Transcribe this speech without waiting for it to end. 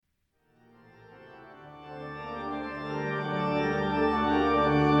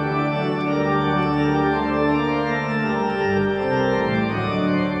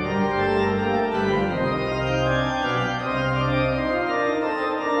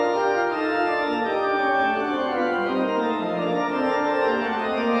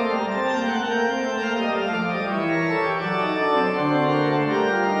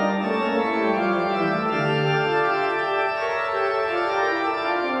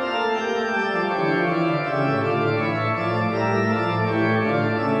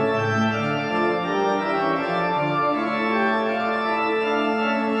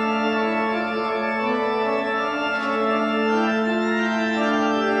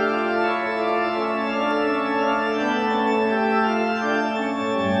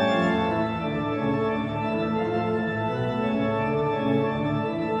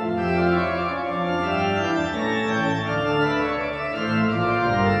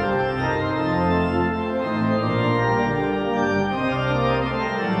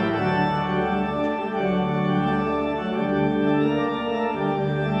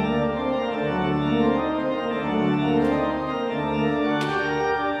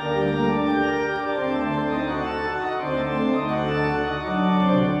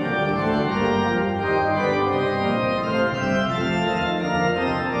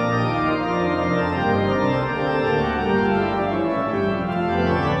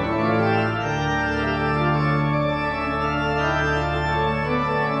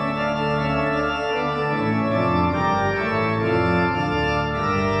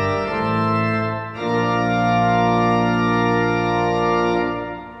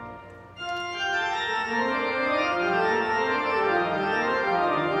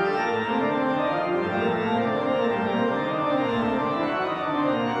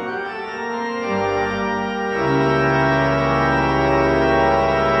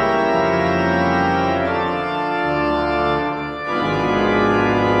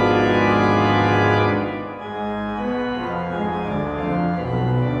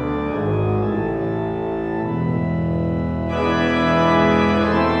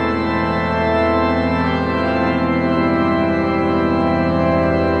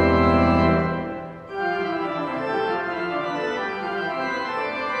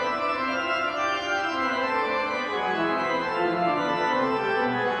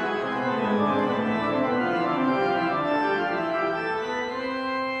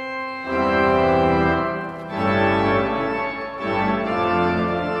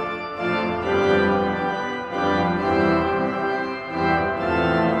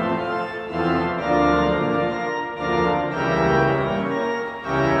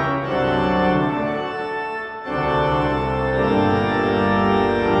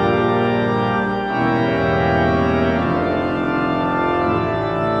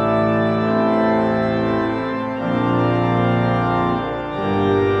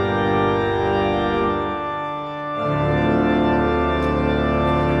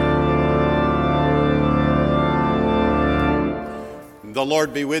The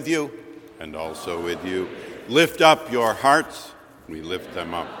Lord be with you, and also with you. Lift up your hearts. We lift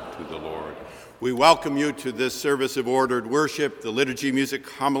them up to the Lord. We welcome you to this service of ordered worship. The liturgy, music,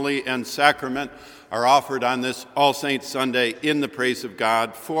 homily, and sacrament are offered on this All Saints Sunday in the praise of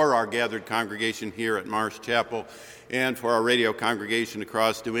God for our gathered congregation here at Marsh Chapel and for our radio congregation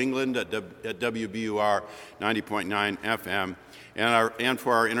across New England at WBUR 90.9 FM and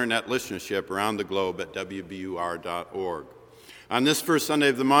for our internet listenership around the globe at WBUR.org. On this first Sunday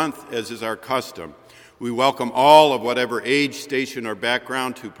of the month, as is our custom, we welcome all of whatever age, station, or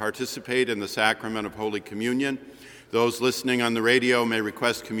background to participate in the sacrament of Holy Communion. Those listening on the radio may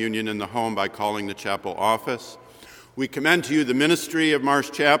request communion in the home by calling the chapel office. We commend to you the ministry of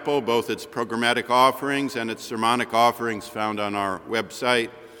Marsh Chapel, both its programmatic offerings and its sermonic offerings found on our website.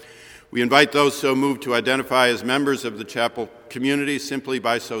 We invite those so moved to identify as members of the chapel community simply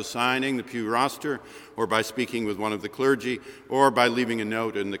by so signing the pew roster, or by speaking with one of the clergy, or by leaving a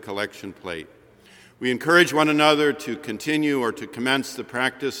note in the collection plate. We encourage one another to continue or to commence the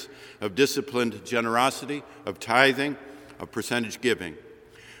practice of disciplined generosity, of tithing, of percentage giving.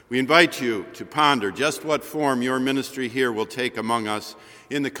 We invite you to ponder just what form your ministry here will take among us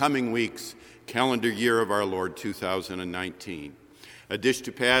in the coming weeks, calendar year of our Lord 2019. A dish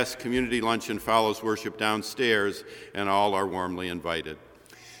to pass, community luncheon follows worship downstairs, and all are warmly invited.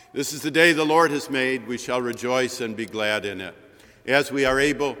 This is the day the Lord has made. We shall rejoice and be glad in it. As we are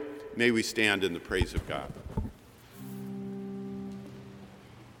able, may we stand in the praise of God.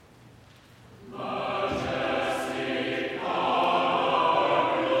 Lord.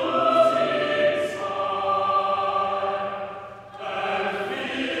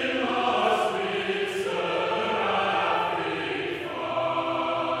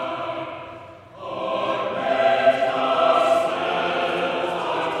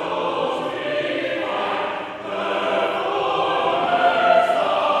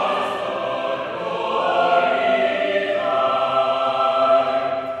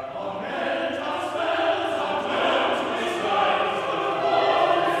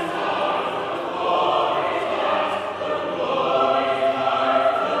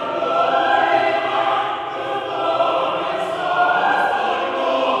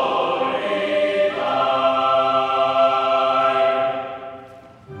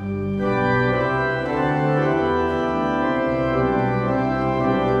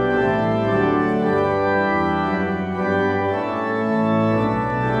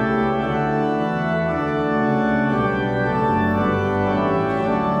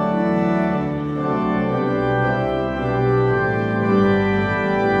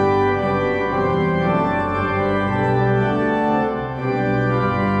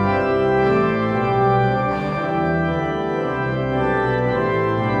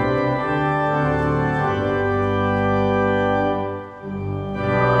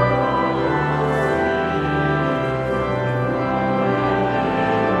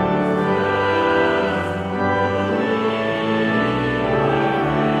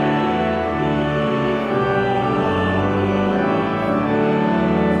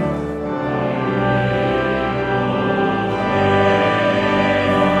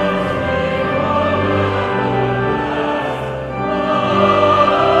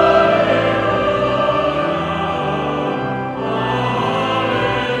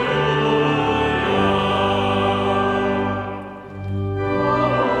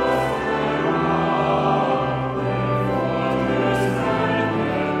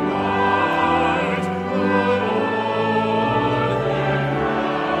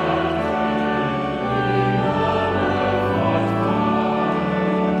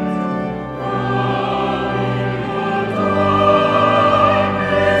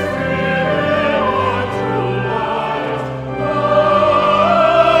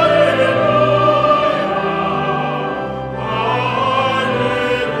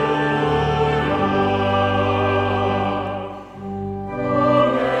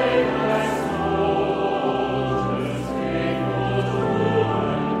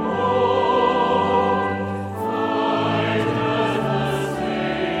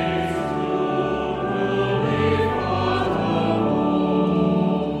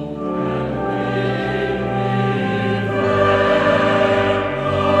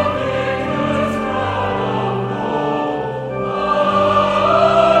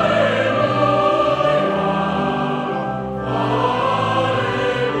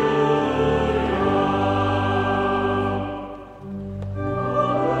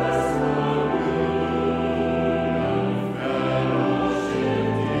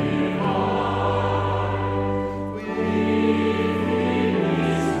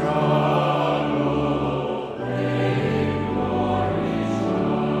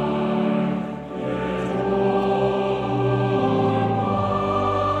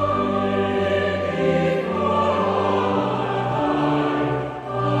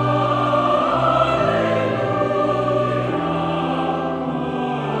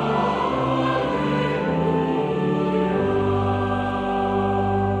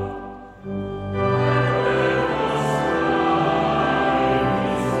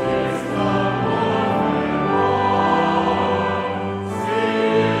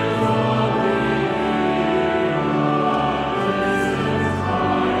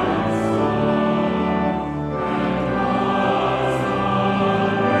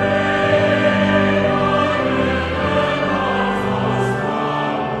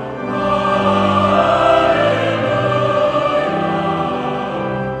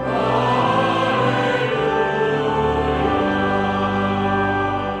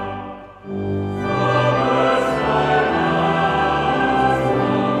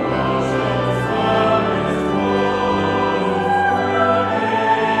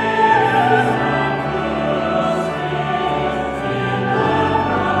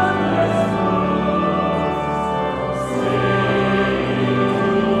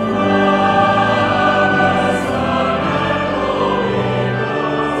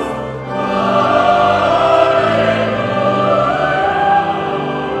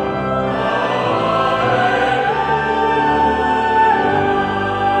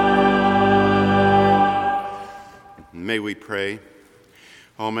 we pray.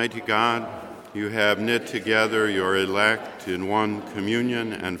 Almighty God, you have knit together your elect in one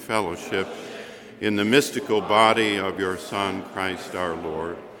communion and fellowship in the mystical body of your Son, Christ our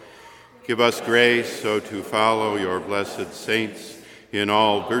Lord. Give us grace so to follow your blessed saints in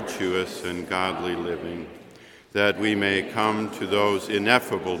all virtuous and godly living, that we may come to those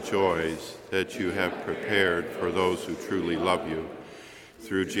ineffable joys that you have prepared for those who truly love you.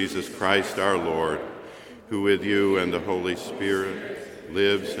 Through Jesus Christ our Lord, who with you and the Holy Spirit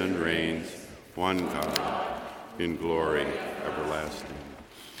lives and reigns, one God, in glory everlasting.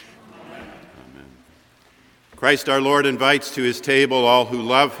 Amen. Christ our Lord invites to his table all who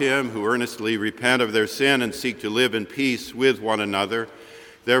love him, who earnestly repent of their sin and seek to live in peace with one another.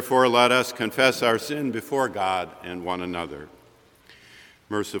 Therefore, let us confess our sin before God and one another.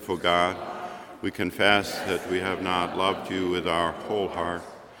 Merciful God, we confess that we have not loved you with our whole heart.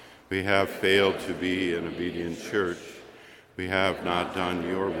 We have failed to be an obedient church. We have not done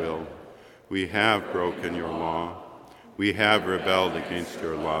your will. We have broken your law. We have rebelled against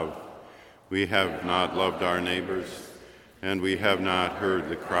your love. We have not loved our neighbors, and we have not heard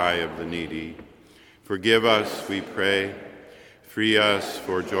the cry of the needy. Forgive us, we pray. Free us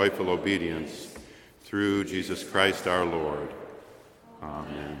for joyful obedience. Through Jesus Christ our Lord.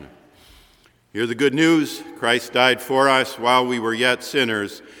 Amen. Hear the good news. Christ died for us while we were yet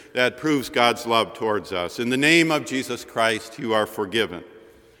sinners. That proves God's love towards us. In the name of Jesus Christ, you are forgiven.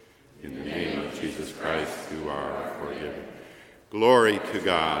 In the name of Jesus Christ, you are forgiven. Glory to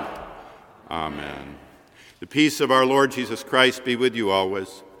God. Amen. The peace of our Lord Jesus Christ be with you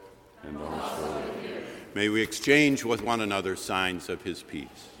always, and also with you. May we exchange with one another signs of his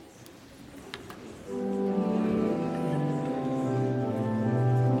peace.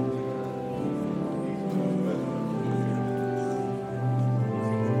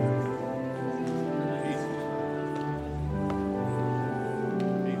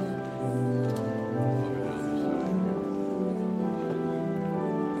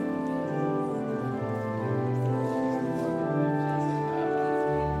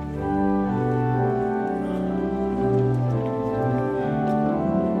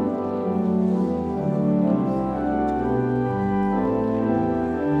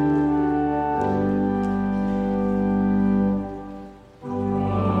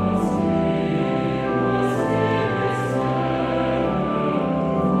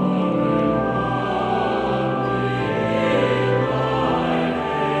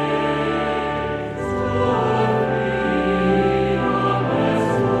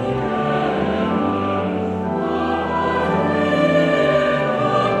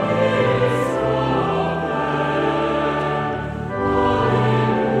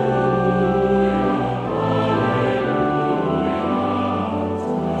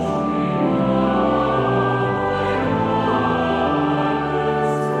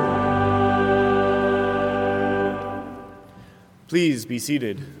 Please be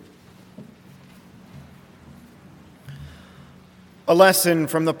seated. A lesson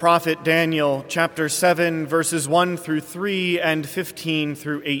from the prophet Daniel, chapter 7, verses 1 through 3 and 15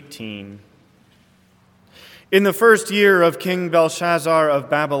 through 18. In the first year of King Belshazzar of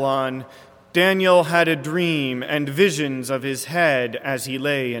Babylon, Daniel had a dream and visions of his head as he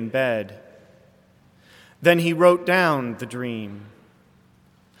lay in bed. Then he wrote down the dream.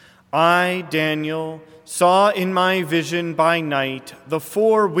 I, Daniel, saw in my vision by night the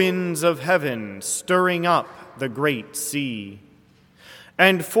four winds of heaven stirring up the great sea.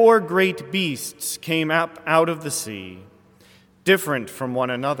 And four great beasts came up out of the sea, different from one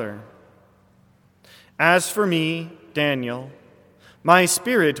another. As for me, Daniel, my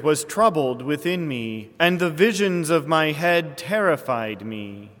spirit was troubled within me, and the visions of my head terrified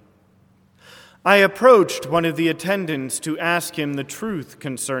me. I approached one of the attendants to ask him the truth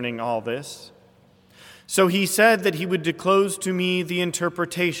concerning all this. So he said that he would disclose to me the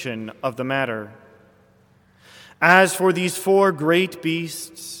interpretation of the matter. As for these four great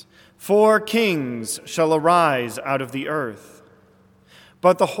beasts, 4 kings shall arise out of the earth.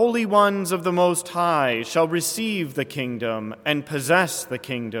 But the holy ones of the Most High shall receive the kingdom and possess the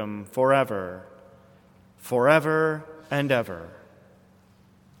kingdom forever, forever and ever.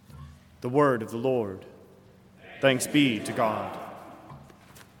 The word of the Lord. Thanks be to God.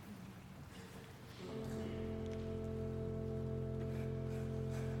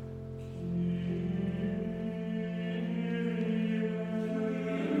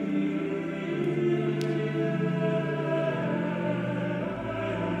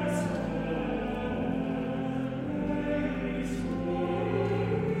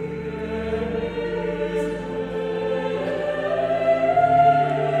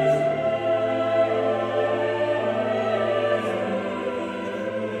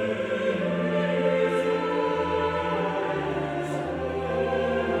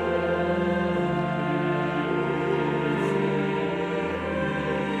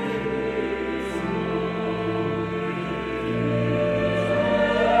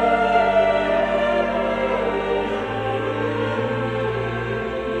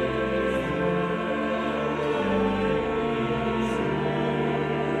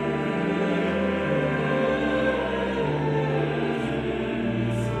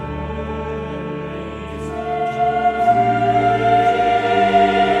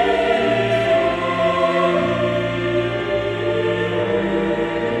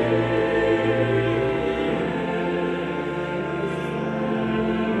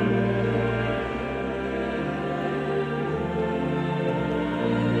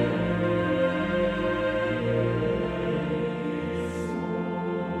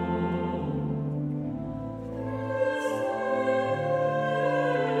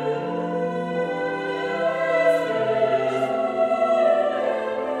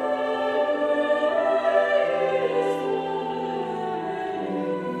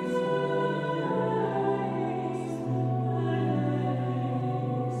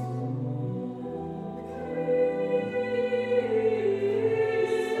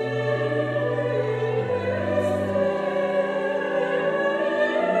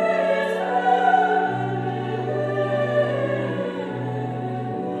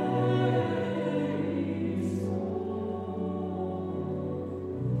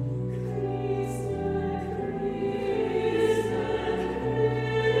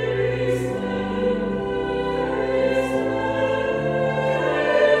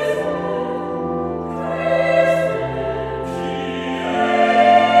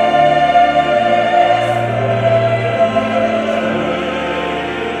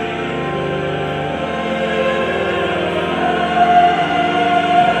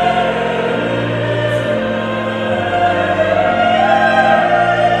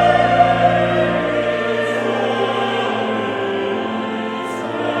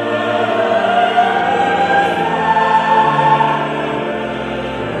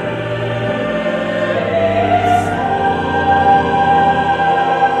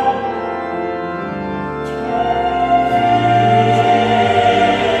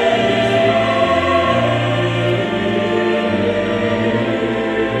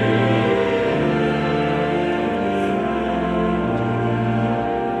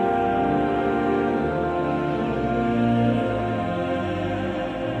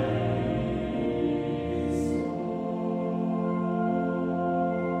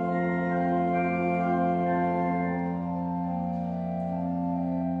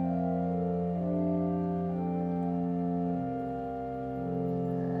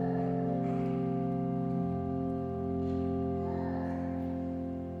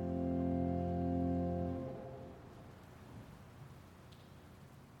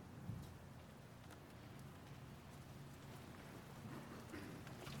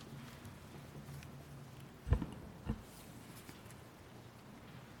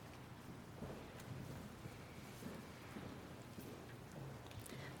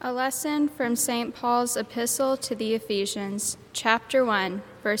 A lesson from St. Paul's Epistle to the Ephesians, chapter 1,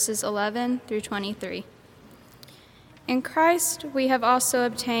 verses 11 through 23. In Christ we have also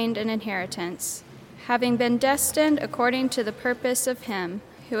obtained an inheritance, having been destined according to the purpose of him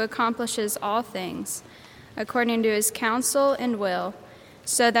who accomplishes all things, according to his counsel and will,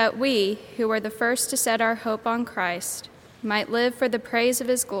 so that we, who were the first to set our hope on Christ, might live for the praise of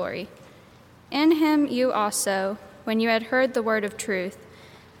his glory. In him you also, when you had heard the word of truth,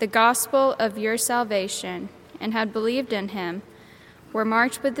 the gospel of your salvation, and had believed in him, were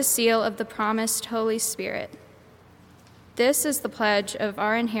marked with the seal of the promised Holy Spirit. This is the pledge of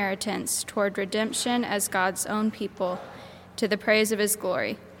our inheritance toward redemption as God's own people, to the praise of his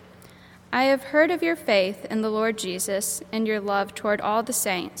glory. I have heard of your faith in the Lord Jesus and your love toward all the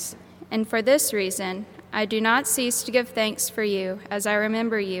saints, and for this reason I do not cease to give thanks for you as I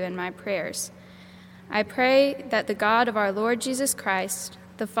remember you in my prayers. I pray that the God of our Lord Jesus Christ,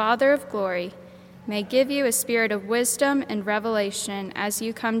 the Father of glory, may give you a spirit of wisdom and revelation as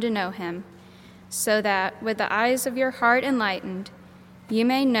you come to know him, so that, with the eyes of your heart enlightened, you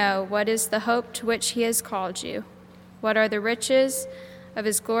may know what is the hope to which he has called you, what are the riches of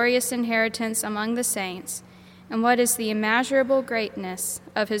his glorious inheritance among the saints, and what is the immeasurable greatness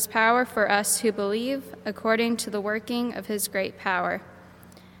of his power for us who believe, according to the working of his great power.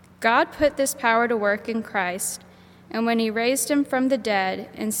 God put this power to work in Christ, and when he raised him from the dead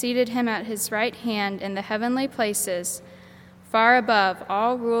and seated him at his right hand in the heavenly places, far above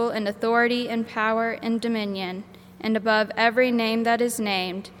all rule and authority and power and dominion, and above every name that is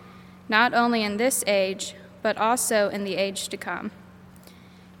named, not only in this age, but also in the age to come.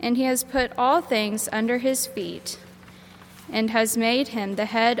 And he has put all things under his feet, and has made him the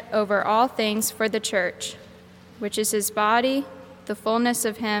head over all things for the church, which is his body, the fullness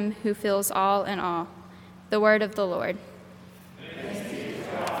of him who fills all in all. The word of the Lord. Thanks be to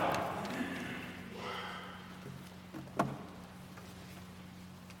God.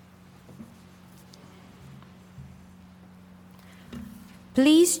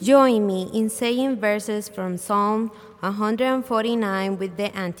 Please join me in saying verses from Psalm 149 with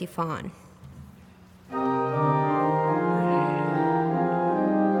the antiphon.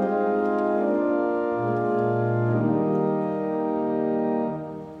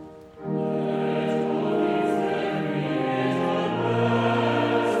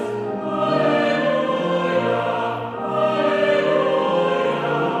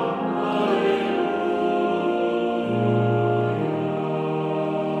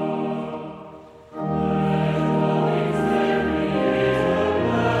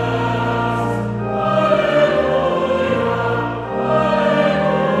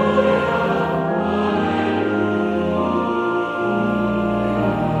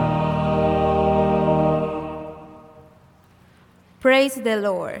 Praise the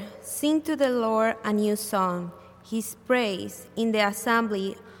Lord. Sing to the Lord a new song, his praise in the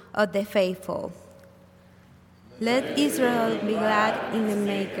assembly of the faithful. Let Israel be glad in the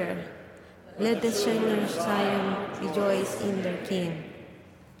Maker. Let the children of Zion rejoice in their King.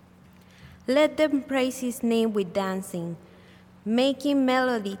 Let them praise his name with dancing, making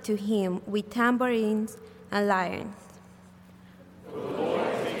melody to him with tambourines and lyres. The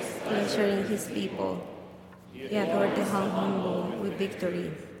Lord takes pleasure in his people. He adored the humble with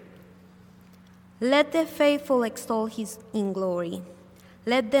victory. Let the faithful extol his in glory.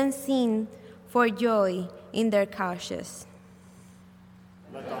 Let them sing for joy in their couches.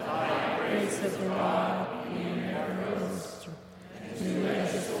 Let the high praise of the Lord be in their mouths, and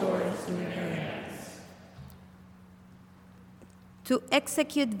let the sword in their hands. To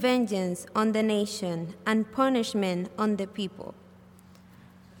execute vengeance on the nation and punishment on the people.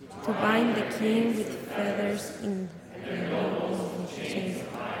 To bind the king with feathers in the nobles with chains.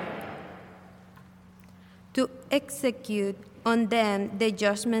 To execute on them the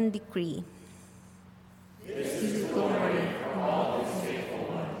judgment decree. This is the glory of all the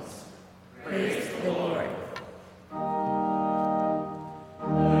faithful ones. Praise the Lord.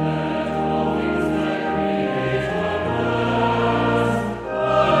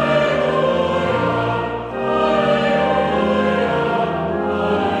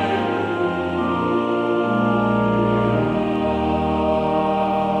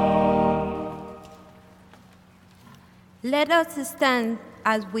 Let us stand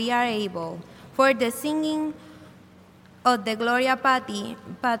as we are able for the singing of the Gloria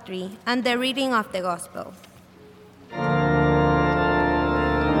Patri and the reading of the Gospel.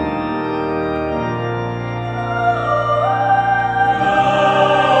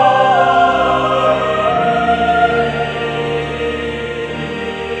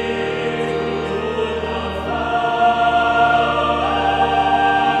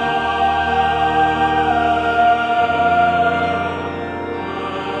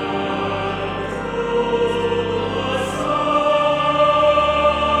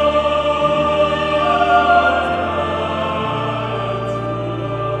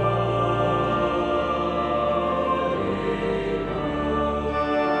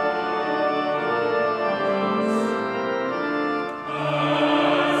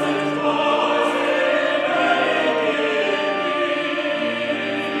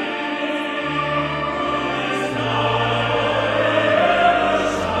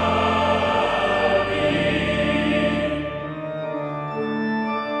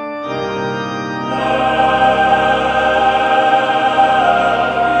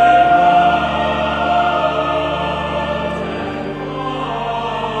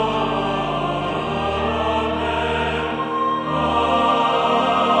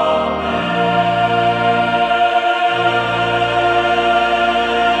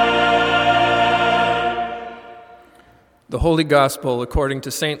 Holy Gospel according to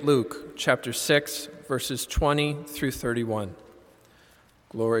St. Luke, chapter 6, verses 20 through 31.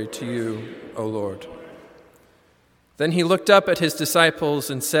 Glory to you, O Lord. Then he looked up at his disciples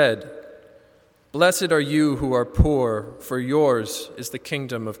and said, "Blessed are you who are poor, for yours is the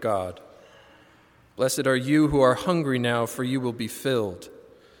kingdom of God. Blessed are you who are hungry now, for you will be filled.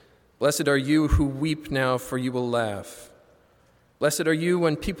 Blessed are you who weep now, for you will laugh. Blessed are you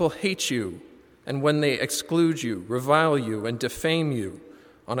when people hate you, and when they exclude you, revile you, and defame you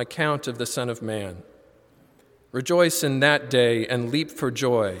on account of the Son of Man. Rejoice in that day and leap for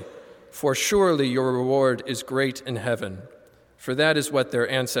joy, for surely your reward is great in heaven, for that is what their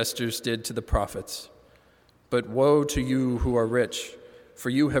ancestors did to the prophets. But woe to you who are rich, for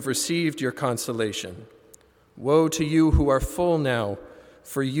you have received your consolation. Woe to you who are full now,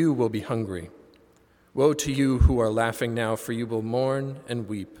 for you will be hungry. Woe to you who are laughing now, for you will mourn and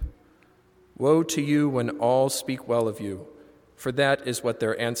weep. Woe to you when all speak well of you, for that is what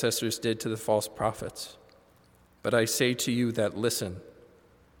their ancestors did to the false prophets. But I say to you that listen,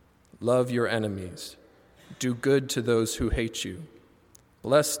 love your enemies, do good to those who hate you,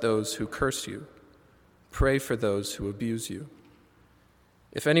 bless those who curse you, pray for those who abuse you.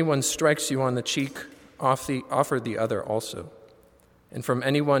 If anyone strikes you on the cheek, offer the other also. And from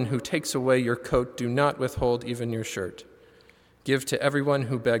anyone who takes away your coat, do not withhold even your shirt. Give to everyone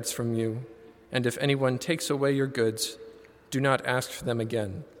who begs from you, and if anyone takes away your goods, do not ask for them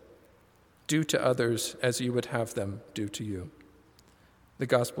again. Do to others as you would have them do to you." The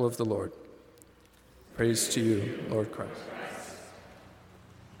Gospel of the Lord. Praise to you, Lord Christ.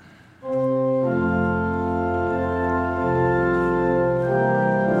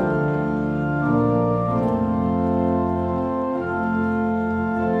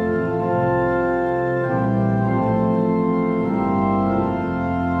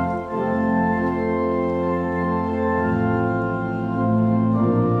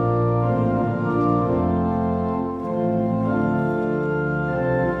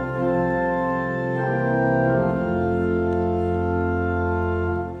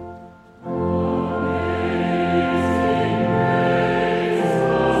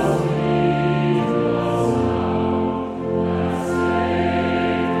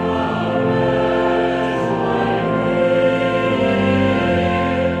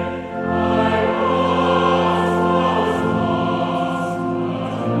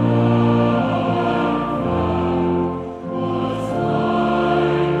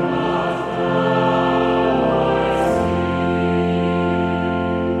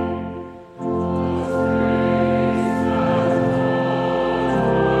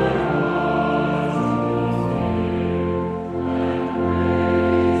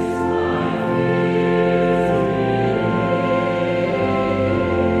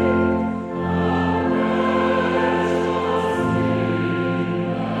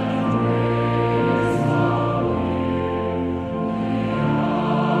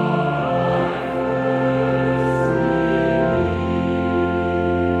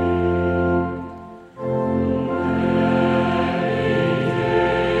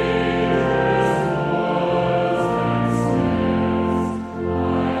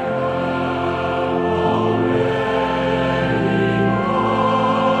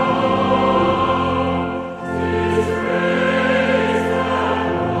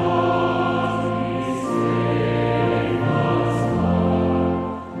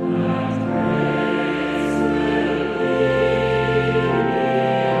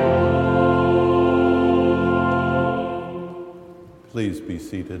 Please be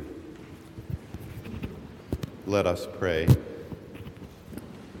seated. Let us pray.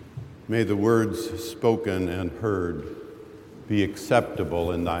 May the words spoken and heard be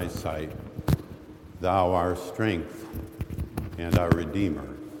acceptable in thy sight, thou our strength and our Redeemer.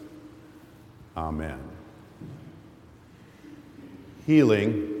 Amen.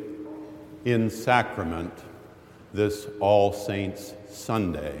 Healing in Sacrament this All Saints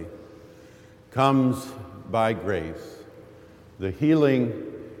Sunday comes by grace. The healing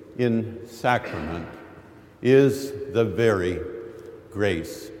in Sacrament is the very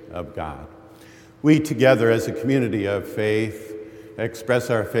grace of God. We together as a community of faith express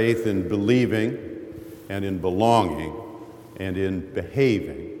our faith in believing and in belonging and in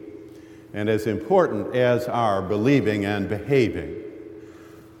behaving. And as important as our believing and behaving,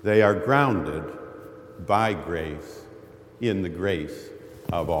 they are grounded by grace in the grace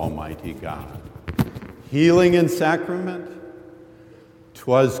of Almighty God. Healing in Sacrament,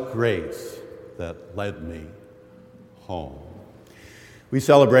 'twas grace that led me home. We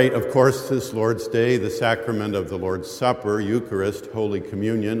celebrate, of course, this Lord's Day, the sacrament of the Lord's Supper, Eucharist, Holy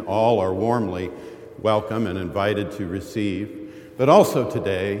Communion. All are warmly welcome and invited to receive. But also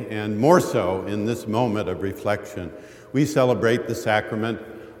today, and more so in this moment of reflection, we celebrate the sacrament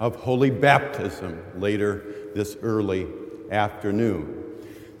of Holy Baptism later this early afternoon.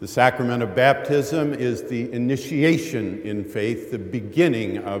 The sacrament of baptism is the initiation in faith, the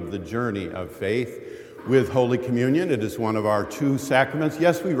beginning of the journey of faith. With Holy Communion, it is one of our two sacraments.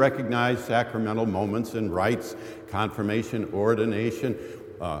 Yes, we recognize sacramental moments and rites, confirmation, ordination,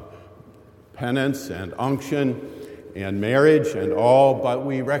 penance and unction, and marriage and all, but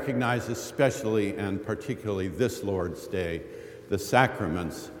we recognize especially and particularly this Lord's Day, the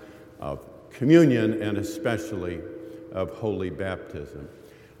sacraments of communion and especially of Holy Baptism.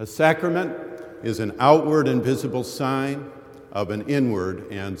 A sacrament is an outward and visible sign of an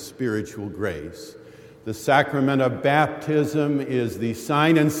inward and spiritual grace. The sacrament of baptism is the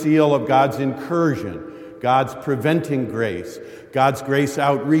sign and seal of God's incursion, God's preventing grace, God's grace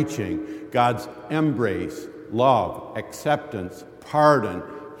outreaching, God's embrace, love, acceptance, pardon,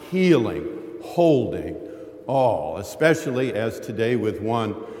 healing, holding, all, especially as today with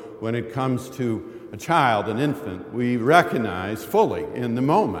one, when it comes to a child, an infant, we recognize fully in the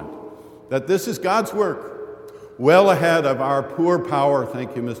moment that this is God's work, well ahead of our poor power,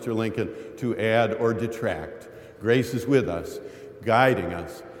 thank you, Mr. Lincoln, to add or detract. Grace is with us, guiding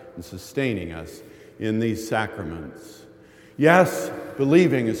us and sustaining us in these sacraments. Yes,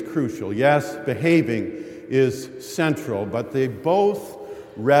 believing is crucial. Yes, behaving is central, but they both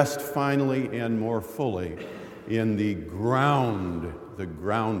rest finally and more fully in the grounding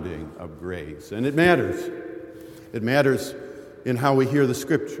of grace. And it matters. It matters in how we hear the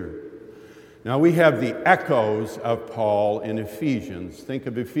Scripture. Now, we have the echoes of Paul in Ephesians. Think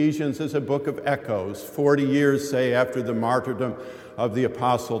of Ephesians as a book of echoes, 40 years, say, after the martyrdom of the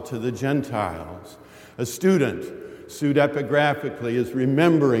apostle to the Gentiles. A student, pseudepigraphically, is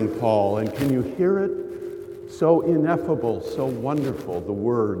remembering Paul, and can you hear it? So ineffable, so wonderful, the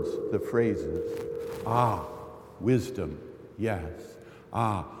words, the phrases. Ah, wisdom, yes.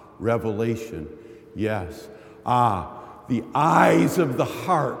 Ah, revelation, yes. Ah, the eyes of the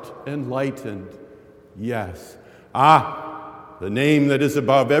heart enlightened, yes. Ah, the name that is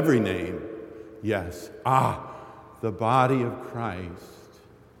above every name, yes. Ah, the body of Christ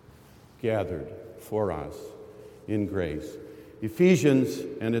gathered for us in grace. Ephesians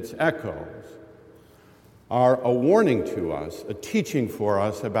and its echoes are a warning to us, a teaching for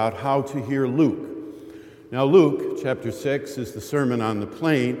us about how to hear Luke. Now, Luke, chapter 6, is the Sermon on the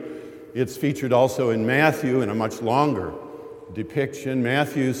Plain. It's featured also in Matthew in a much longer depiction.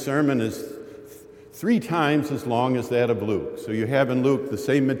 Matthew's sermon is 3 times as long as that of Luke. So you have in Luke the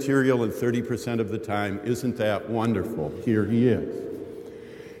same material in 30% of the time. Isn't that wonderful? Here he is.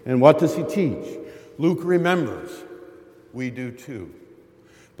 And what does he teach? Luke remembers. We do too.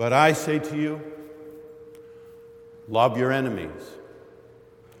 But I say to you, love your enemies.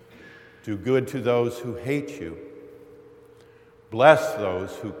 Do good to those who hate you. Bless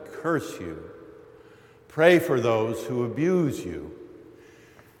those who curse you. Pray for those who abuse you.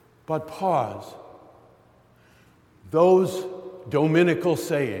 But pause. Those dominical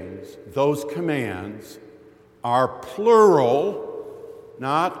sayings, those commands, are plural,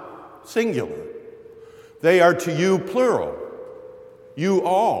 not singular. They are to you plural. You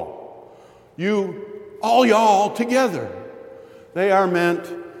all. You all y'all together. They are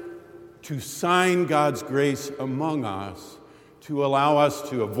meant to sign God's grace among us, to allow us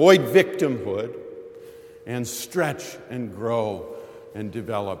to avoid victimhood and stretch and grow and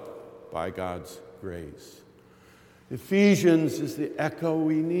develop by God's grace. Ephesians is the echo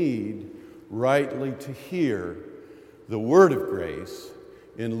we need rightly to hear the word of grace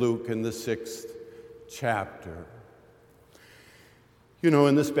in Luke in the 6th chapter. You know,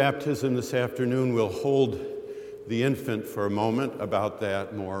 in this baptism this afternoon, we'll hold the infant for a moment, about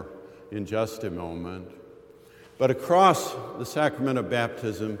that more in just a moment. But across the sacrament of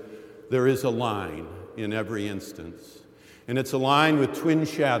baptism, there is a line in every instance. And it's a line with twin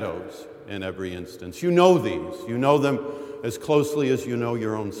shadows in every instance. You know these. You know them as closely as you know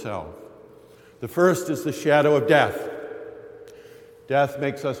your own self. The first is the shadow of death. Death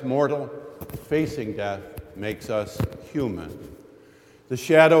makes us mortal. Facing death makes us human. The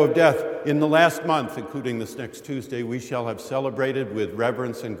shadow of death. In the last month, including this next Tuesday, we shall have celebrated with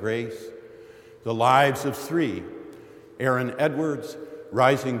reverence and grace the lives of 3. Aaron Edwards,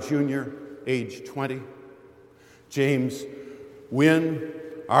 rising junior, age 20. James Wynne,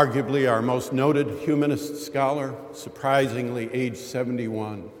 arguably our most noted humanist scholar, surprisingly age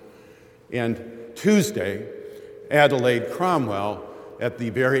 71. And Tuesday, Adelaide Cromwell, at the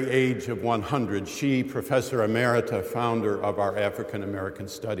very age of 100, she, Professor Emerita, founder of our African American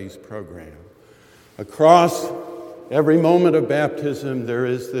Studies program. Across every moment of baptism, there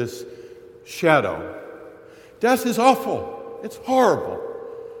is this shadow. Death is awful. It's horrible.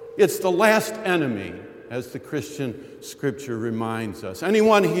 It's the last enemy, as the Christian scripture reminds us.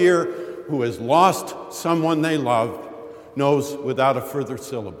 Anyone here who has lost someone they loved knows without a further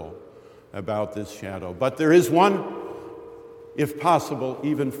syllable about this shadow. But there is one, if possible,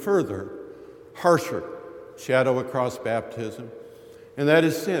 even further, harsher shadow across baptism, and that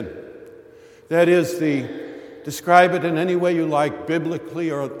is sin. That is describe it in any way you like,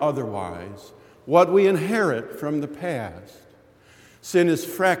 biblically or otherwise, what we inherit from the past. Sin is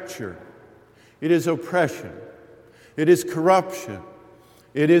fracture. It is oppression. It is corruption.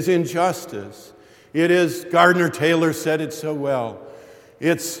 It is injustice. It is, Gardner Taylor said it so well,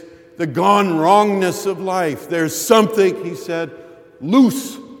 it's the gone wrongness of life. There's something, he said,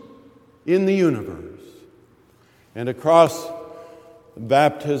 loose in the universe. And across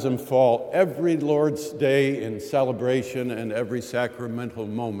baptism fall every Lord's Day in celebration and every sacramental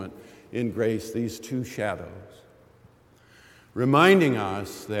moment in grace, these two shadows, reminding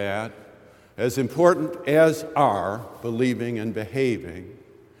us that as important as are believing and behaving,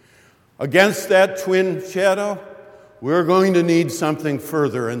 against that twin shadow, we're going to need something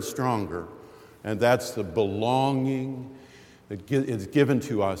further and stronger, and that's the belonging that is given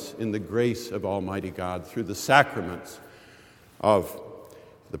to us in the grace of Almighty God through the sacraments of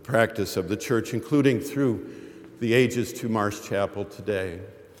the practice of the church, including through the ages to Marsh Chapel today.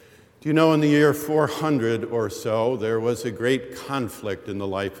 Do you know, in the year 400 or so, there was a great conflict in the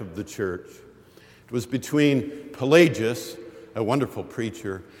life of the church. It was between Pelagius, a wonderful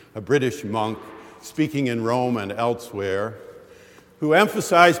preacher, a British monk speaking in Rome and elsewhere, who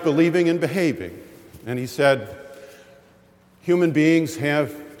emphasized believing and behaving. And he said, human beings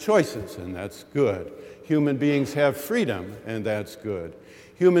have choices, and that's good. Human beings have freedom, and that's good.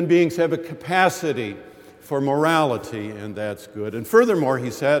 Human beings have a capacity for morality, and that's good. And furthermore, he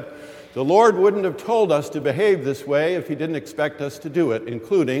said, the Lord wouldn't have told us to behave this way if he didn't expect us to do it,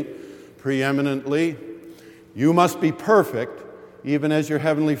 including, preeminently, you must be perfect, even as your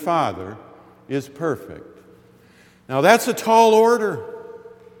heavenly Father is perfect. Now, that's a tall order.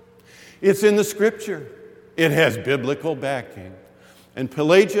 It's in the Scripture. It has biblical backing. And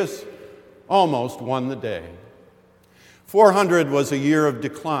Pelagius almost won the day. 400 was a year of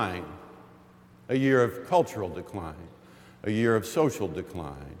decline, a year of cultural decline, a year of social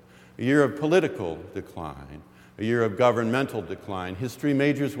decline, a year of political decline, a year of governmental decline. History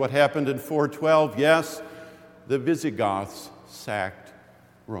majors what happened in 412. Yes, the Visigoths sacked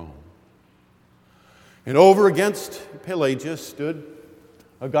Rome. And over against Pelagius stood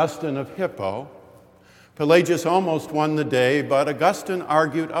Augustine of Hippo. Pelagius almost won the day, but Augustine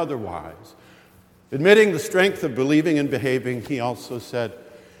argued otherwise. Admitting the strength of believing and behaving, he also said,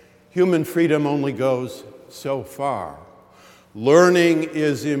 human freedom only goes so far. Learning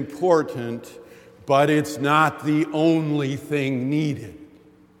is important, but it's not the only thing needed.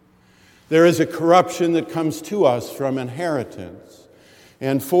 There is a corruption that comes to us from inheritance.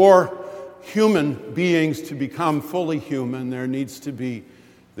 And for human beings to become fully human, there needs to be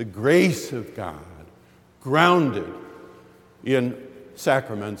the grace of God grounded in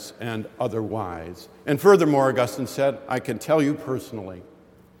sacraments and otherwise. And furthermore, Augustine said, I can tell you personally,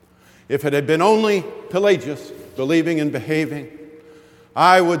 if it had been only Pelagius believing and behaving,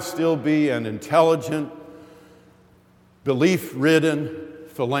 I would still be an intelligent, belief-ridden,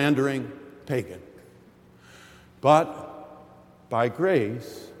 philandering pagan. But by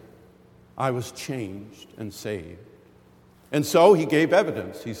grace, I was changed and saved. And so he gave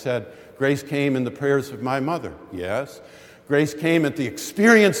evidence. He said, grace came in the prayers of my mother. Yes. Grace came at the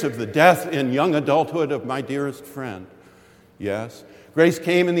experience of the death in young adulthood of my dearest friend. Yes. Grace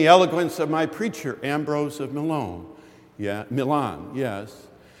came in the eloquence of my preacher, Ambrose of Milan. Yes.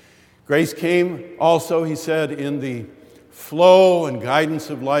 Grace came also, he said, in the flow and guidance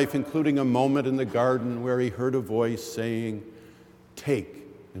of life, including a moment in the garden where he heard a voice saying, take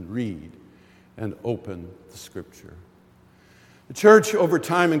and read and open the Scripture. The church, over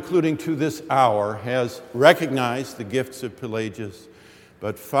time, including to this hour, has recognized the gifts of Pelagius,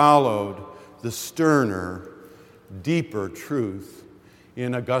 but followed the sterner, deeper truth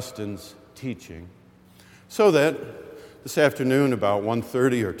in Augustine's teaching. So that this afternoon, about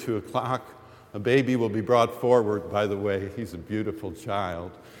 1:30 or 2 o'clock, a baby will be brought forward. By the way, he's a beautiful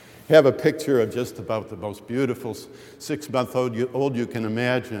child. Have a picture of just about the most beautiful 6-month-old you can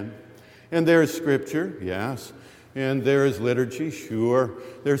imagine. And there's Scripture, yes. And there is liturgy, sure.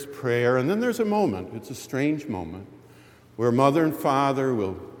 There's prayer. And then there's a moment. It's a strange moment where mother and father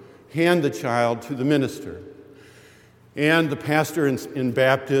will hand the child to the minister. And the pastor in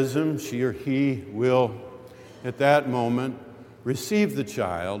baptism, she or he will, at that moment, receive the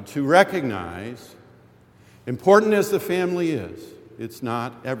child to recognize, important as the family is, it's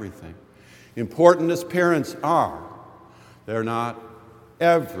not everything. Important as parents are, they're not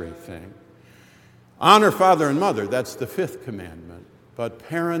everything. Honor father and mother, that's the 5th commandment. But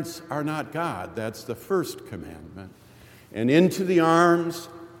parents are not God, that's the 1st commandment. And into the arms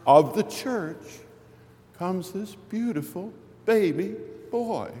of the church comes this beautiful baby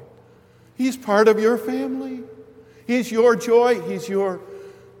boy. He's part of your family. He's your joy. He's your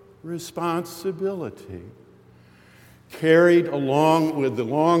responsibility. Carried along with the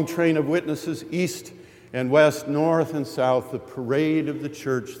long train of witnesses, east and west, north and south, the parade of the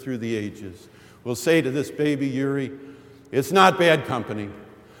church through the ages. We'll say to this baby Yuri, it's not bad company.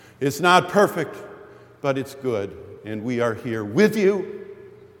 It's not perfect, but it's good. And we are here with you,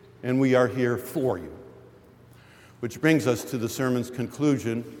 and we are here for you. Which brings us to the sermon's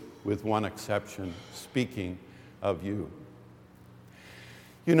conclusion, with one exception, speaking of you.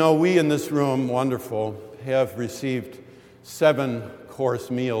 You know, we in this room, wonderful, have received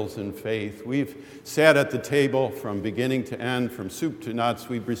 7-course meals in faith. We've sat at the table from beginning to end, from soup to nuts.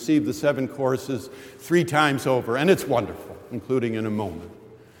 We've received the 7 courses 3 times over, and it's wonderful, including in a moment.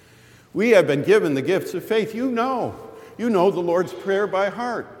 We have been given the gifts of faith. You know the Lord's Prayer by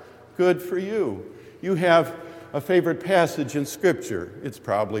heart. Good for you. You have a favorite passage in Scripture. It's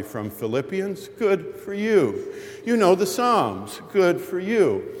probably from Philippians. Good for you. You know the Psalms. Good for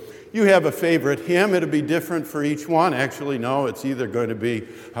you. You have a favorite hymn. It'll be different for each one. Actually, no, it's either going to be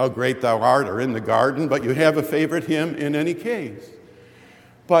How Great Thou Art or In the Garden, but you have a favorite hymn in any case.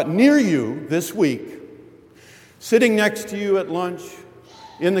 But near you this week, sitting next to you at lunch,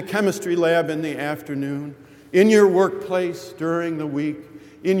 in the chemistry lab in the afternoon, in your workplace during the week,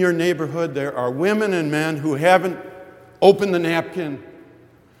 in your neighborhood, there are women and men who haven't opened the napkin,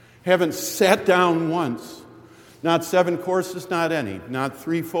 haven't sat down once. Not 7 courses, not any. Not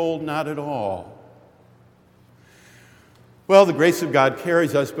threefold, not at all. Well, the grace of God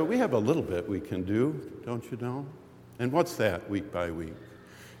carries us, but we have a little bit we can do, don't you know? And what's that, week by week?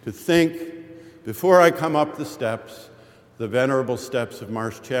 To think, before I come up the steps, the venerable steps of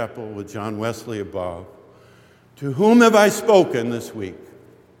Marsh Chapel with John Wesley above, to whom have I spoken this week?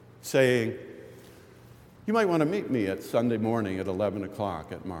 Saying, you might want to meet me at Sunday morning at 11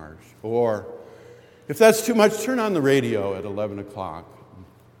 o'clock at Marsh. Or, if that's too much, turn on the radio at 11 o'clock.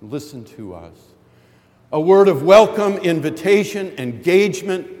 Listen to us. A word of welcome, invitation,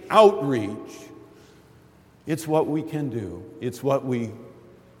 engagement, outreach. It's what we can do. It's what we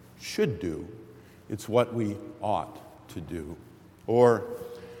should do. It's what we ought to do. Or,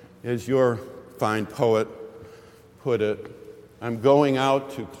 as your fine poet put it, I'm going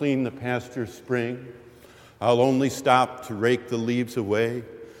out to clean the pasture spring. I'll only stop to rake the leaves away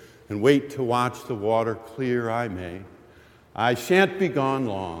and wait to watch the water clear I may. I shan't be gone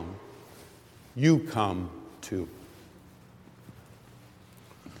long. You come too.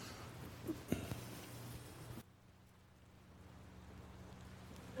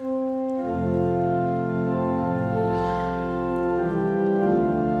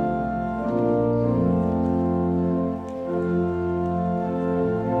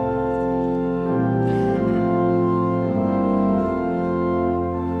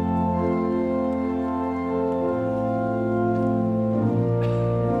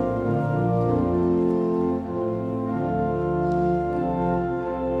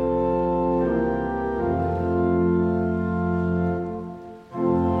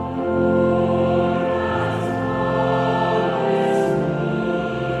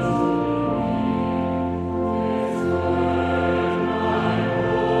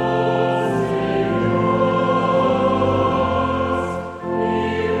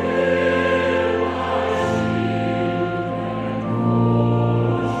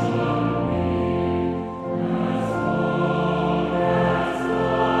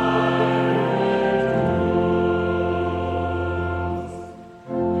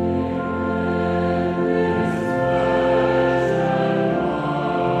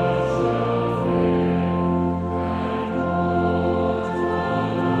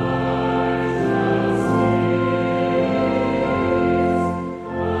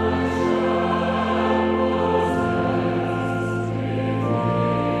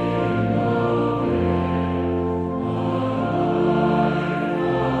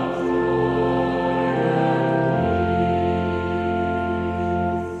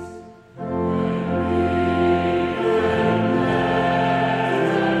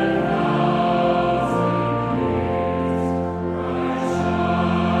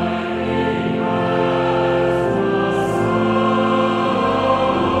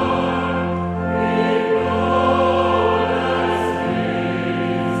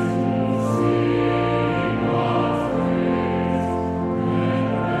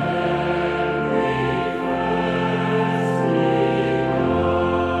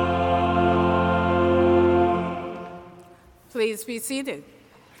 Please be seated.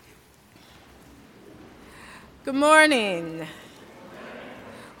 Good morning.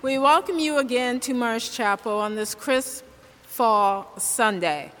 We welcome you again to Marsh Chapel on this crisp fall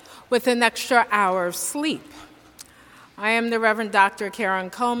Sunday with an extra hour of sleep. I am the Reverend Dr.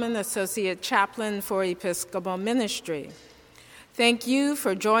 Karen Coleman, Associate Chaplain for Episcopal Ministry. Thank you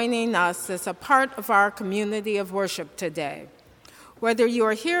for joining us as a part of our community of worship today. Whether you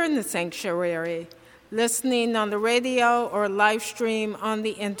are here in the sanctuary, listening on the radio or live stream on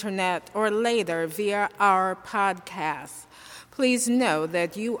the internet, or later via our podcast, please know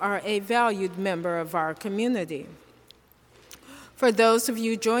that you are a valued member of our community. For those of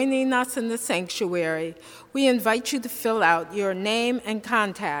you joining us in the sanctuary, we invite you to fill out your name and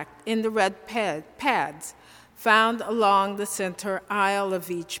contact in the red pads found along the center aisle of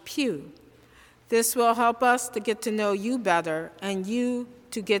each pew. This will help us to get to know you better and you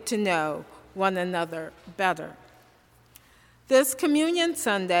to get to know one another better. This Communion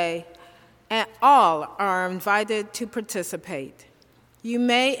Sunday, all are invited to participate. You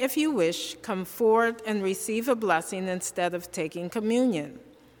may, if you wish, come forward and receive a blessing instead of taking communion.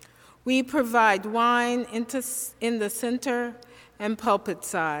 We provide wine in the center and pulpit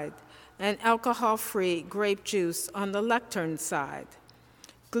side, and alcohol-free grape juice on the lectern side.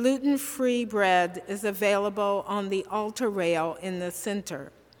 Gluten-free bread is available on the altar rail in the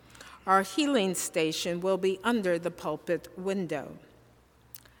center. Our healing station will be under the pulpit window.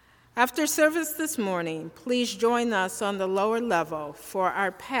 After service this morning, please join us on the lower level for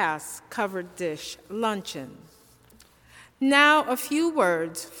our Pass Covered Dish Luncheon. Now, a few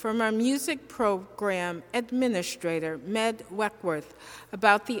words from our music program administrator, Med Weckworth,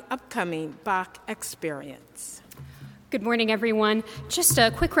 about the upcoming Bach experience. Good morning, everyone. Just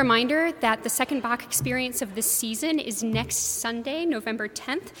a quick reminder that the second Bach experience of this season is next Sunday, November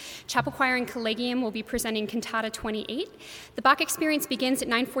 10th. Chapel Choir and Collegium will be presenting Cantata 28. The Bach experience begins at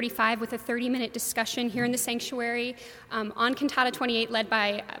 9:45 with a 30-minute discussion here in the sanctuary on Cantata 28, led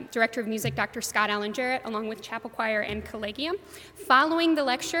by Director of Music, Dr. Scott Allen Jarrett, along with Chapel Choir and Collegium. Following the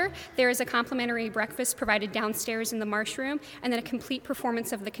lecture, there is a complimentary breakfast provided downstairs in the Marsh Room, and then a complete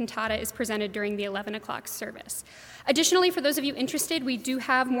performance of the cantata is presented during the 11 o'clock service. Additionally, for those of you interested, we do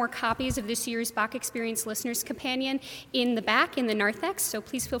have more copies of this year's Bach Experience Listener's Companion in the back, in the narthex, so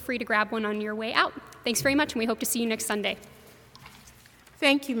please feel free to grab one on your way out. Thanks very much, and we hope to see you next Sunday.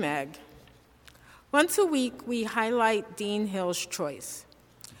 Thank you, Meg. Once a week, we highlight Dean Hill's choice.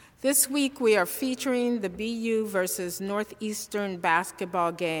 This week, we are featuring the BU versus Northeastern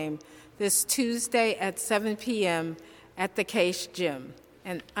basketball game this Tuesday at 7 p.m. at the Case Gym.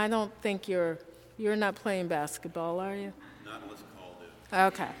 And I don't think you're not playing basketball, are you? Not unless called in.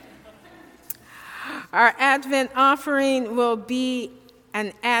 Okay. Our Advent offering will be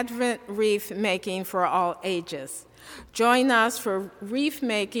an Advent wreath making for all ages. Join us for wreath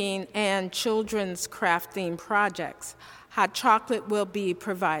making and children's crafting projects. Hot chocolate will be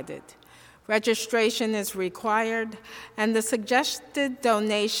provided. Registration is required, and the suggested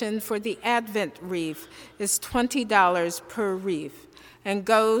donation for the Advent wreath is $20 per wreath and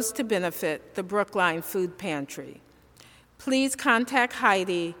goes to benefit the Brookline Food Pantry. Please contact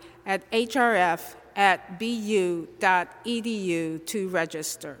Heidi at hrf@bu.edu to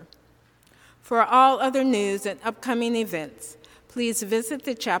register. For all other news and upcoming events, please visit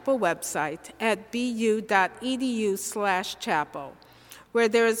the chapel website at bu.edu/chapel, where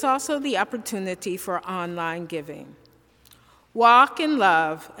there is also the opportunity for online giving. Walk in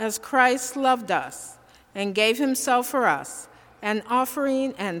love as Christ loved us and gave himself for us, an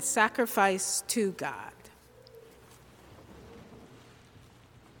offering and sacrifice to God.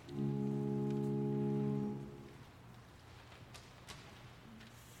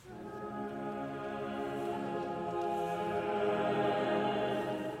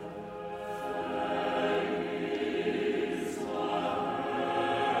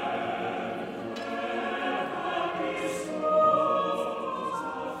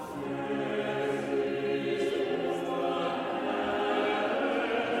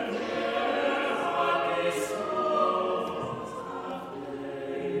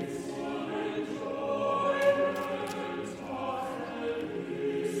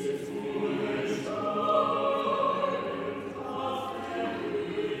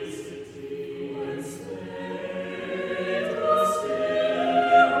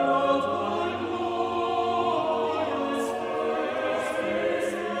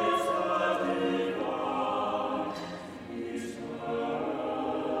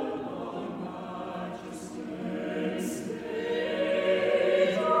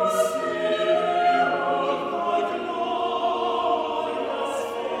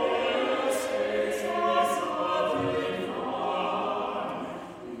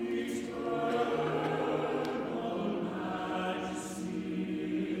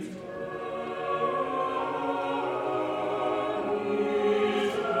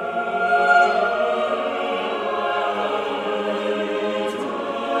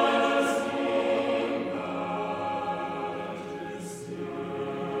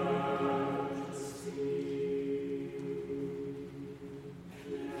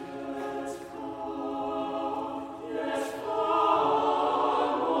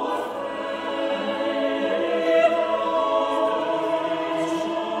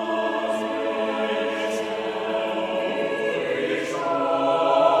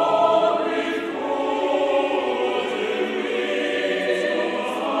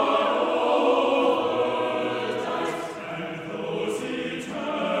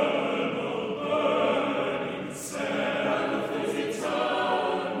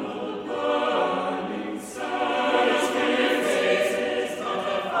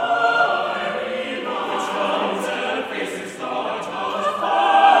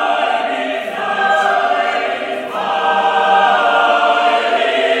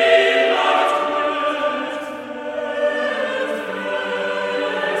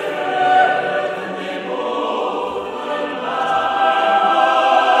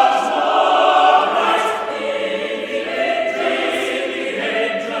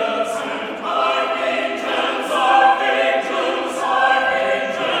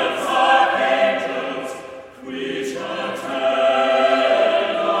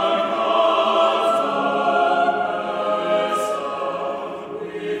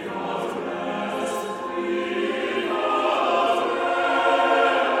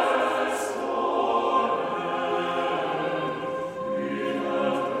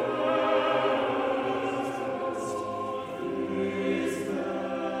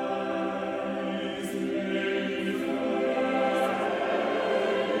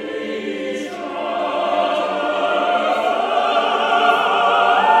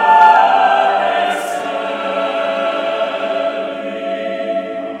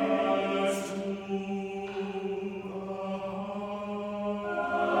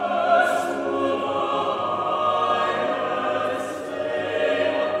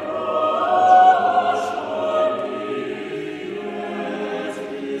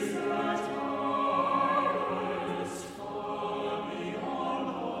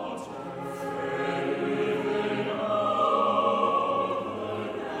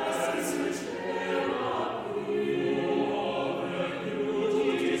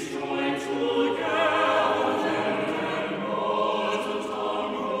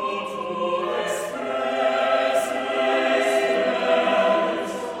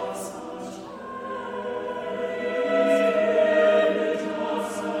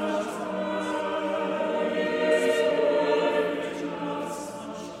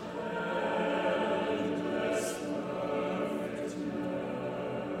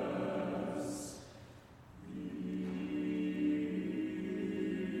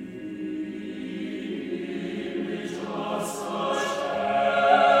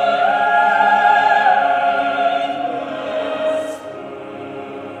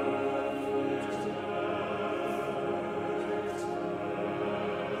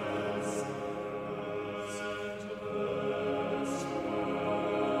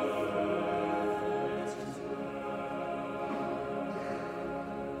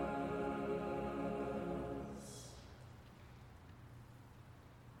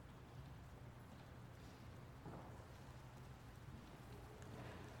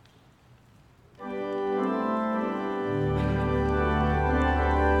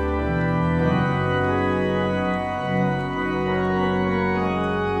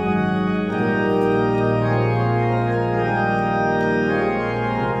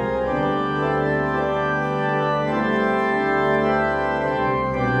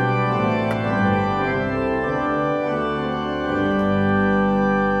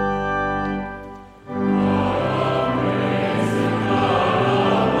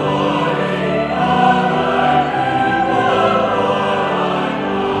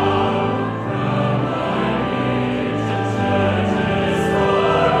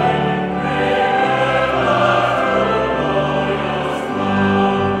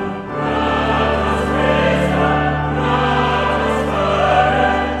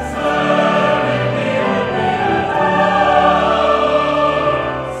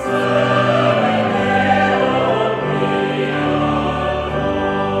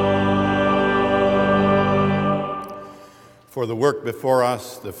 for the work before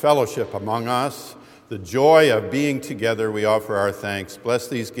us, the fellowship among us, the joy of being together, we offer our thanks. Bless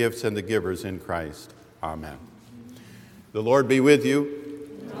these gifts and the givers in Christ. Amen. The Lord be with you.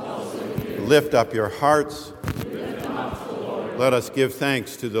 Lift up your hearts. Let us give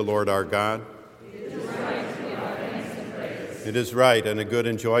thanks to the Lord our God. It is right and a good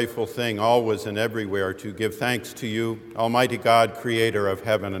and joyful thing, always and everywhere, to give thanks to you, Almighty God, creator of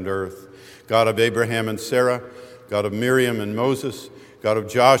heaven and earth, God of Abraham and Sarah, God of Miriam and Moses, God of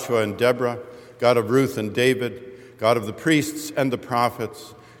Joshua and Deborah, God of Ruth and David, God of the priests and the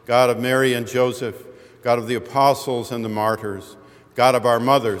prophets, God of Mary and Joseph, God of the apostles and the martyrs, God of our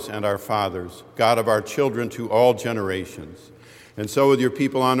mothers and our fathers, God of our children to all generations. And so with your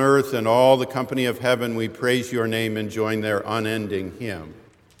people on earth and all the company of heaven, we praise your name and join their unending hymn.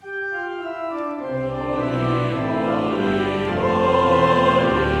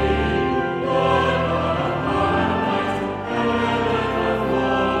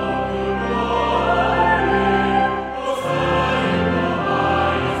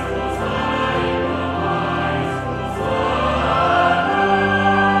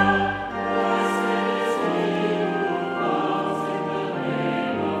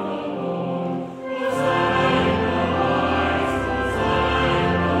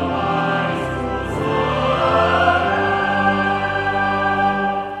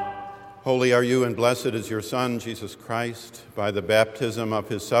 Holy are you and blessed is your Son, Jesus Christ. By the baptism of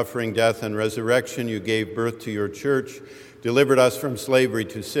his suffering, death, and resurrection, you gave birth to your church, delivered us from slavery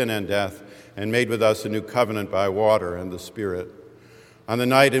to sin and death, and made with us a new covenant by water and the Spirit. On the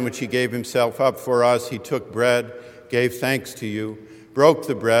night in which he gave himself up for us, he took bread, gave thanks to you, broke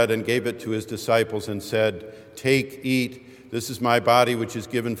the bread, and gave it to his disciples and said, "Take, eat. This is my body which is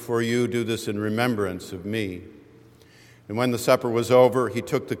given for you. Do this in remembrance of me." And when the supper was over, he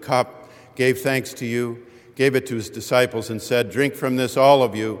took the cup, gave thanks to you, gave it to his disciples, and said, "Drink from this, all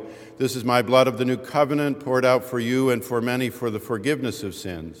of you. This is my blood of the new covenant, poured out for you and for many for the forgiveness of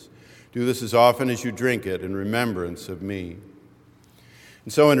sins. Do this as often as you drink it in remembrance of me."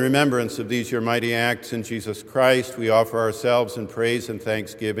 And so in remembrance of these your mighty acts in Jesus Christ, we offer ourselves in praise and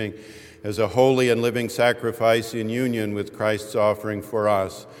thanksgiving as a holy and living sacrifice in union with Christ's offering for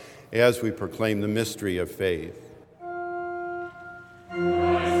us as we proclaim the mystery of faith.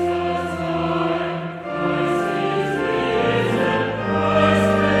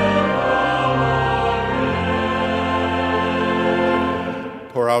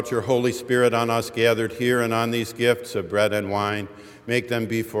 Pour out your Holy Spirit on us gathered here and on these gifts of bread and wine. Make them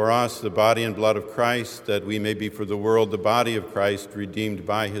be for us the body and blood of Christ, that we may be for the world the body of Christ, redeemed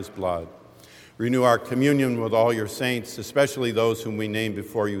by his blood. Renew our communion with all your saints, especially those whom we name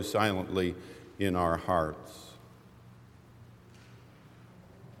before you silently in our hearts.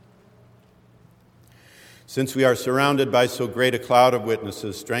 Since we are surrounded by so great a cloud of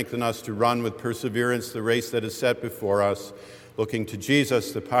witnesses, strengthen us to run with perseverance the race that is set before us, looking to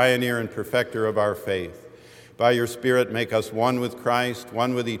Jesus, the pioneer and perfecter of our faith. By your Spirit, make us one with Christ,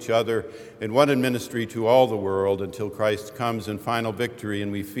 one with each other, and one in ministry to all the world until Christ comes in final victory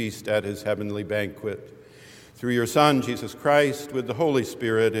and we feast at his heavenly banquet. Through your Son, Jesus Christ, with the Holy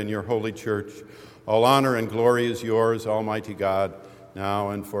Spirit in your holy church, all honor and glory is yours, Almighty God, now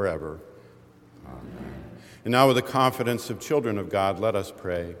and forever. Amen. And now with the confidence of children of God, let us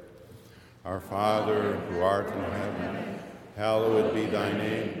pray. Our Father, who art in heaven, hallowed be thy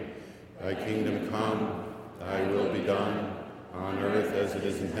name. Thy kingdom come, thy will be done, on earth as it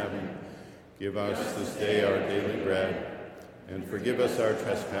is in heaven. Give us this day our daily bread, and forgive us our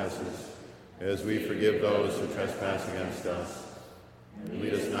trespasses, as we forgive those who trespass against us. And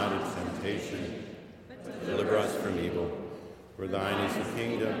lead us not into temptation, but deliver us from evil. For thine is the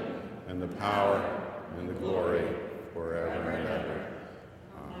kingdom, and the power, and the glory, forever and ever.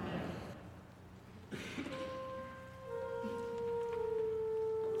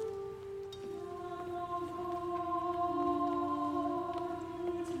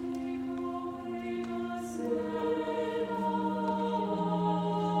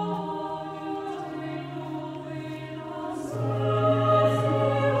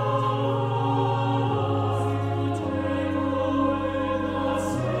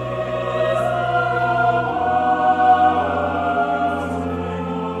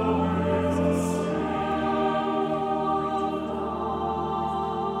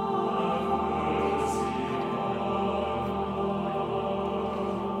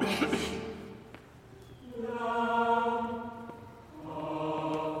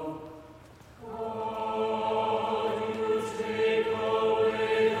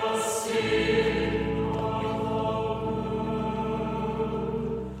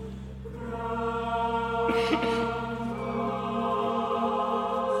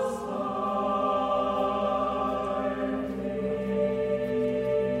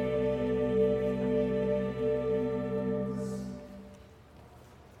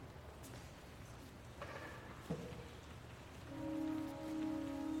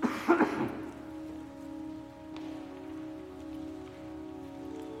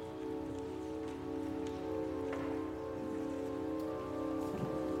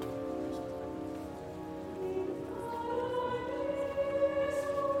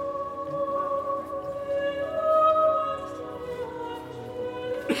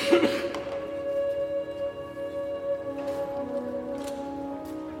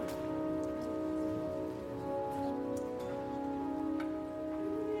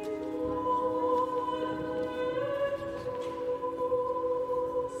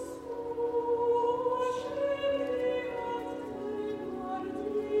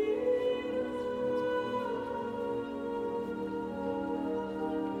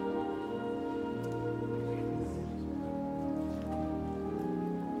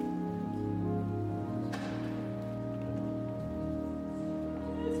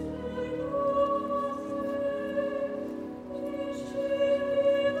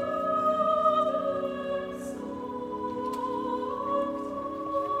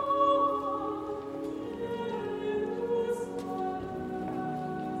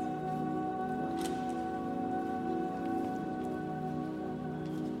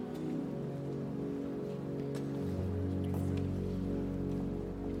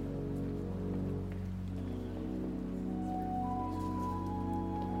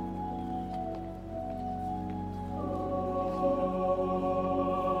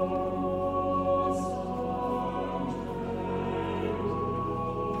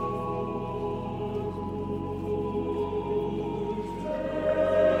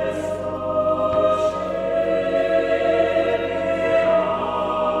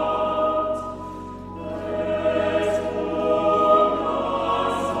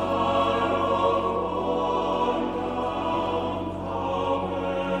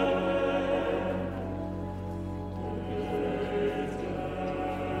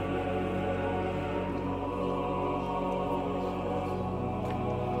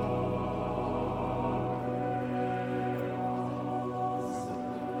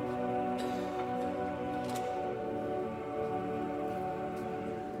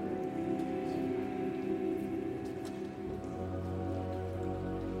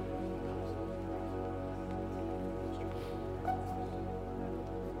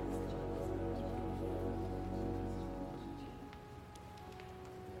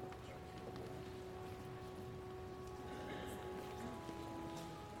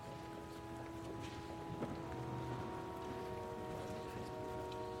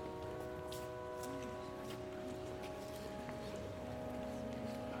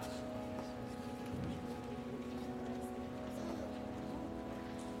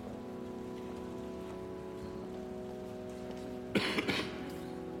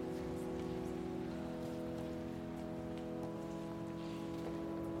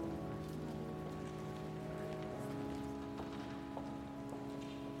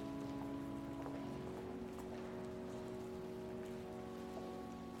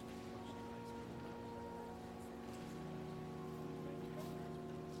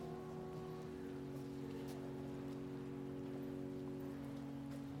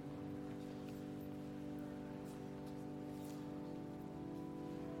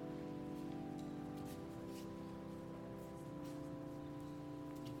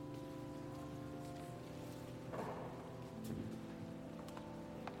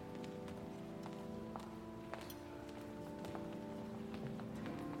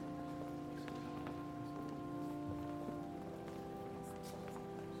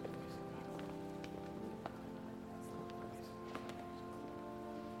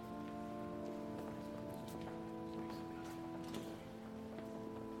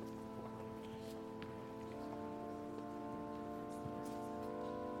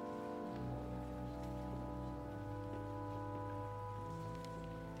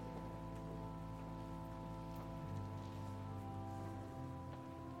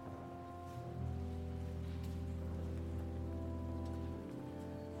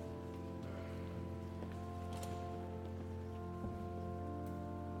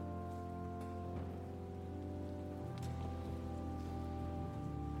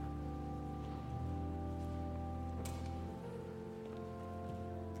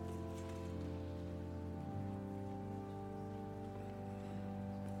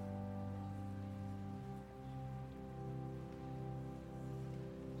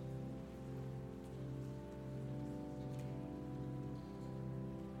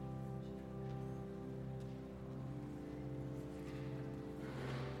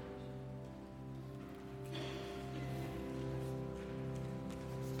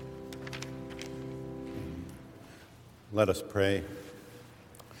 Let us pray.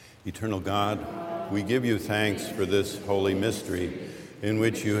 Eternal God, we give you thanks for this holy mystery in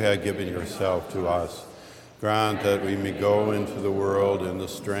which you have given yourself to us. Grant that we may go into the world in the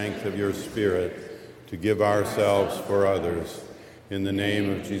strength of your Spirit to give ourselves for others. In the name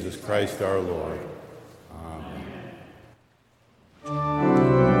of Jesus Christ our Lord.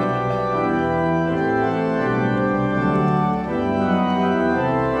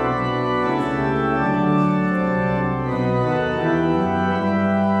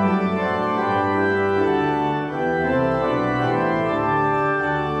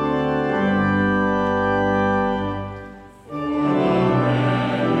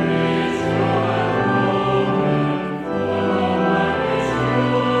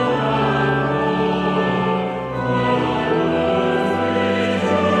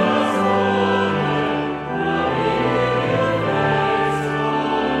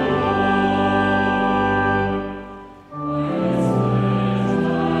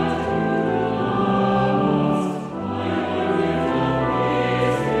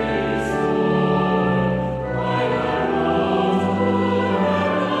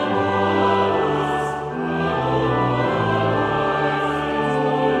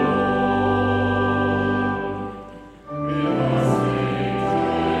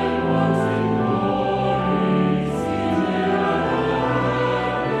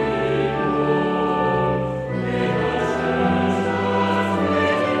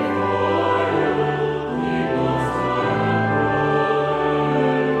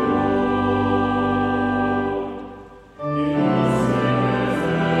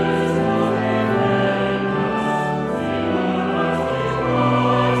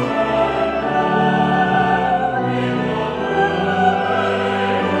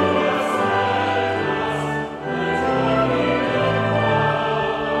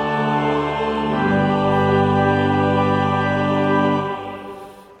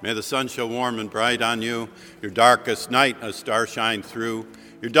 May the sun show warm and bright on you, your darkest night a star shine through,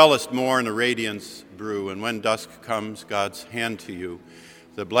 your dullest morn a radiance brew, and when dusk comes, God's hand to you.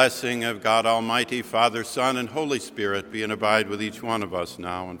 The blessing of God Almighty, Father, Son, and Holy Spirit be and abide with each one of us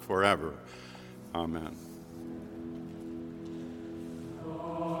now and forever. Amen.